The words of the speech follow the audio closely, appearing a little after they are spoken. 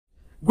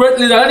Great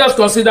leader, let us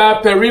consider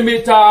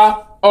perimeter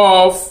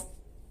of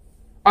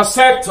a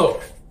sector.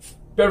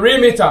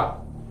 Perimeter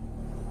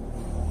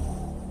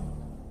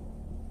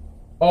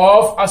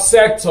of a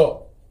sector.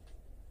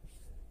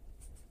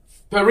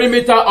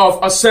 Perimeter of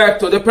a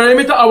sector. The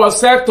perimeter of a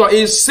sector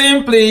is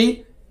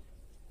simply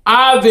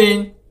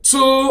adding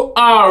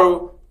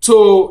 2r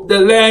to the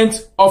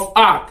length of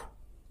arc.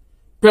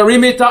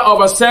 Perimeter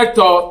of a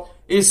sector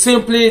is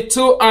simply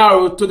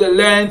 2r to the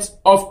length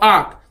of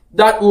arc.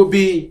 That will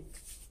be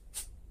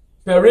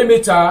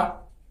perimeter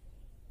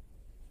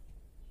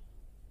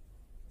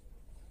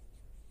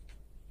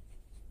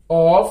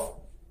of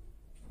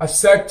a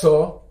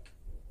sector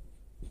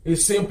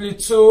is simply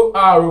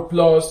 2r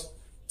plus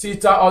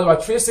theta all over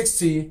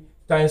 360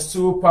 times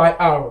 2 pi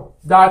r.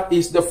 That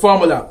is the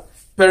formula.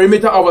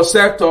 Perimeter of a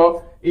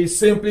sector is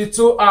simply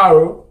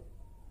 2r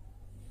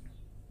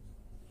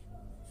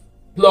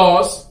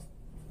plus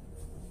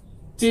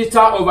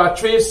theta over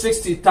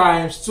 360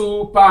 times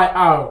 2 pi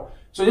r.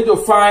 So you need to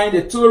find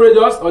the two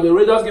radius, or the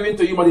radius given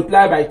to you,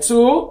 multiply by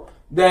 2,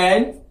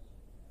 then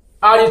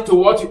add it to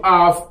what you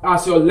have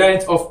as your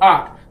length of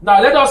arc.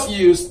 Now let us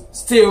use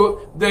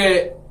still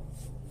the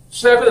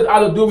circle that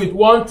has to do with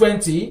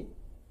 120.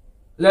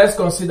 Let's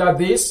consider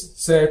this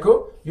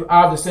circle. You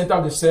have the center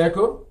of the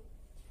circle.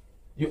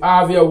 You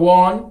have here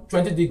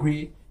 120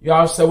 degree. You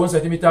have 7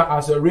 centimeter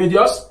as a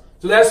radius.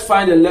 So let's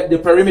find the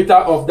perimeter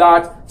of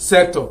that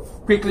sector.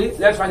 Quickly,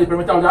 let's find the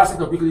perimeter of that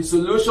sector quickly.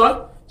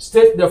 Solution,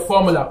 state the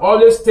formula.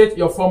 Always state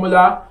your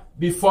formula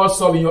before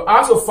solving. You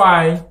also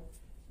find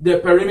the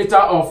perimeter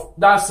of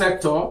that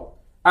sector,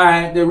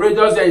 and the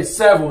radius there is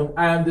 7,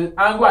 and the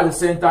angle at the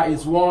center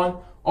is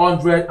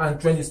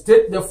 120.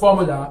 State the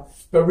formula.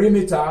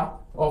 Perimeter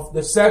of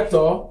the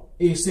sector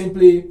is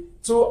simply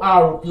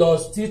 2r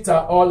plus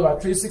theta all over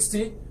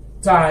 360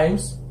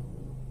 times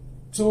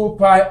 2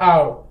 pi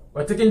r.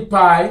 We're taking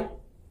pi,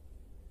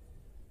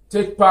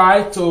 take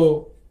pi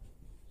to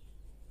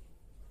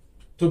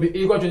be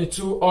equal to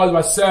 22 all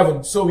over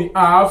 7. So we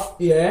have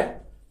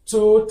here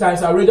 2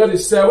 times our radius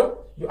is 7.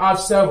 You have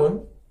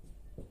 7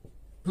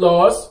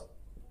 plus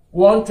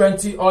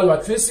 120 all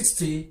over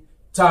 360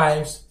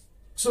 times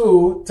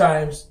 2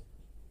 times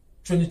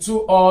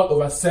 22 all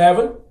over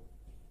 7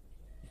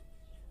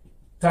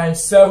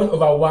 times 7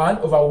 over 1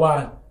 over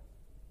 1.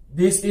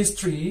 This is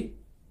 3.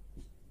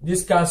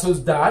 This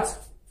cancels that.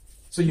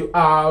 So you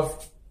have,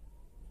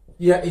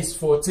 here is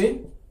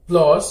 14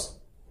 plus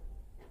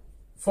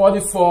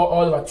 44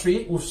 all over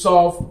 3. We've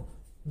solved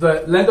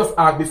the length of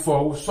arc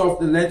before. We've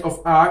solved the length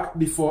of arc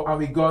before, and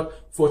we got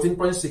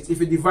 14.6. If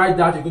you divide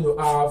that, you're going to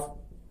have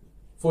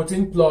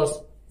 14 plus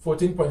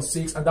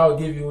 14.6, and that will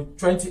give you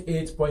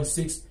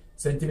 28.6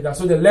 centimeters.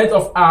 So the length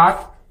of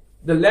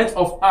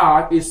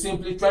arc is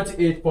simply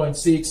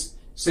 28.6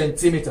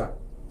 centimeter.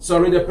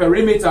 Sorry, the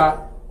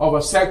perimeter of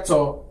a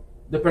sector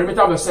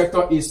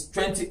is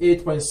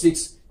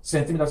 28.6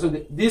 centimeters. So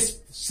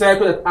this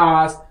circle that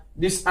has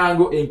this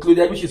angle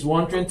included, which is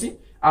 120,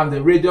 and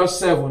the radius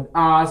 7,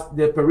 has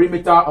the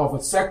perimeter of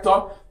a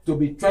sector to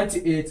be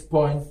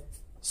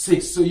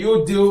 28.6. So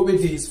you deal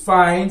with this.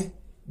 Find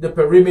the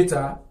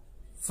perimeter.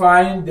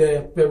 Find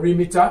the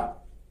perimeter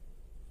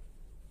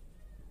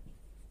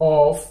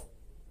of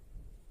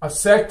a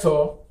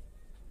sector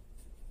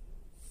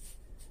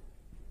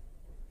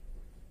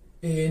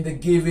in the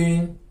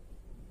given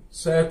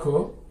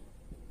circle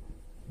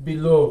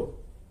below.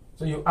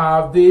 So you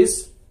have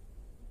this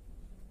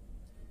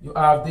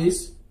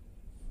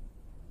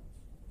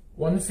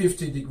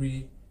 150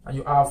 degree, and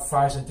you have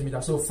 5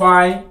 centimeters. So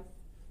find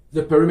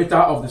the perimeter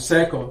of the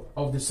circle,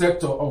 of the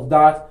sector of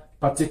that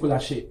particular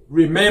shape.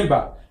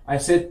 Remember, I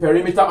said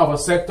perimeter of a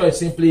sector is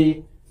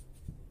simply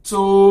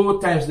 2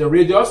 times the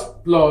radius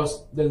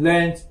plus the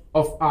length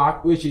of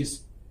arc, which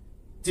is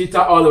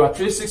theta all over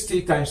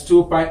 360 times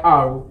 2 pi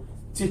r.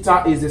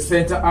 Theta is the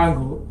center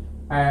angle,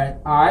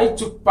 and I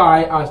took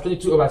pi as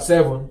 22 over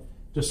 7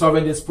 to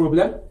solving this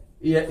problem.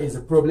 Here is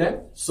the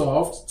problem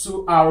solved.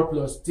 2r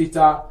plus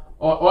theta,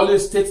 or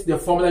always state the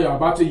formula you're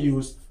about to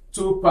use.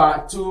 2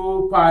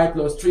 pi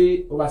plus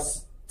 3 over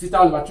theta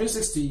over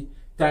 360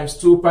 times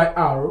 2 pi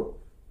r.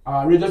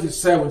 Radius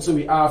is 7, so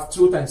we have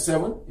 2 times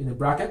 7 in the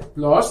bracket,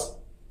 plus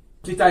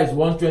theta is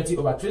 120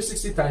 over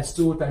 360 times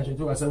 2 times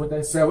 22 over 7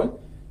 times 7.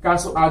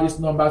 Cancel out these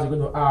numbers, you're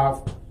going to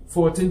have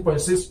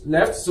 14.6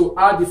 left. So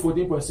add the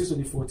 14.6 to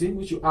the 14,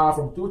 which you have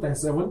from 2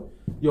 times 7.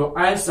 Your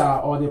answer,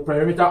 or the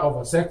perimeter of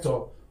a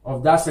sector,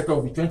 of that sector,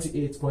 will be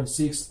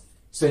 28.6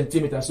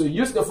 centimeters. So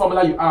use the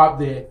formula you have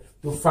there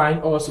to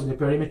find also the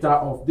perimeter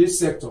of this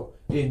sector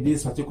in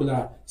this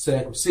particular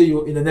circle. See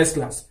you in the next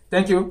class.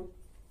 Thank you.